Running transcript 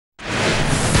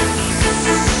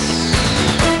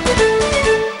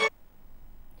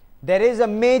There is a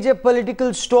major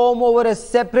political storm over a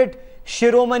separate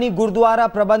Shiromani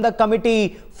Gurdwara Prabandhak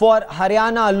Committee for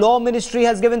Haryana. Law Ministry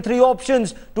has given 3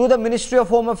 options to the Ministry of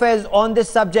Home Affairs on this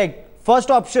subject.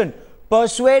 First option,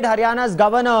 persuade Haryana's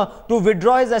governor to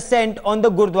withdraw his assent on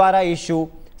the Gurdwara issue.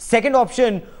 Second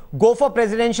option, go for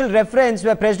presidential reference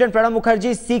where President Pranab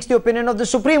Mukherjee seeks the opinion of the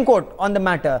Supreme Court on the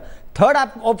matter. Third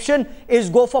option is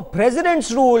go for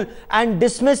President's rule and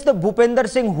dismiss the Bhupender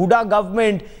Singh Hooda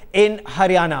government in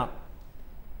Haryana.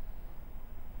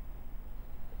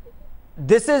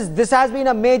 This has been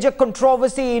a major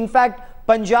controversy. In fact,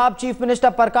 Punjab Chief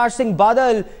Minister Prakash Singh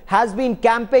Badal has been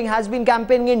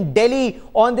campaigning in Delhi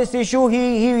on this issue.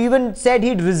 He even said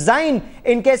he'd resign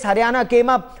in case Haryana came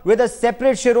up with a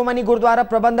separate Shiromani Gurdwara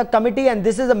Prabandhak Committee, and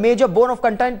this is a major bone of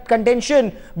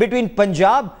contention between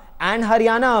Punjab and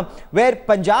Haryana, where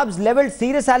Punjab's leveled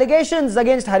serious allegations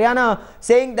against Haryana,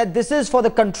 saying that this is for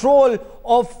the control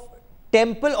of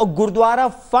temple or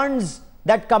Gurdwara funds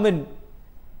that come in.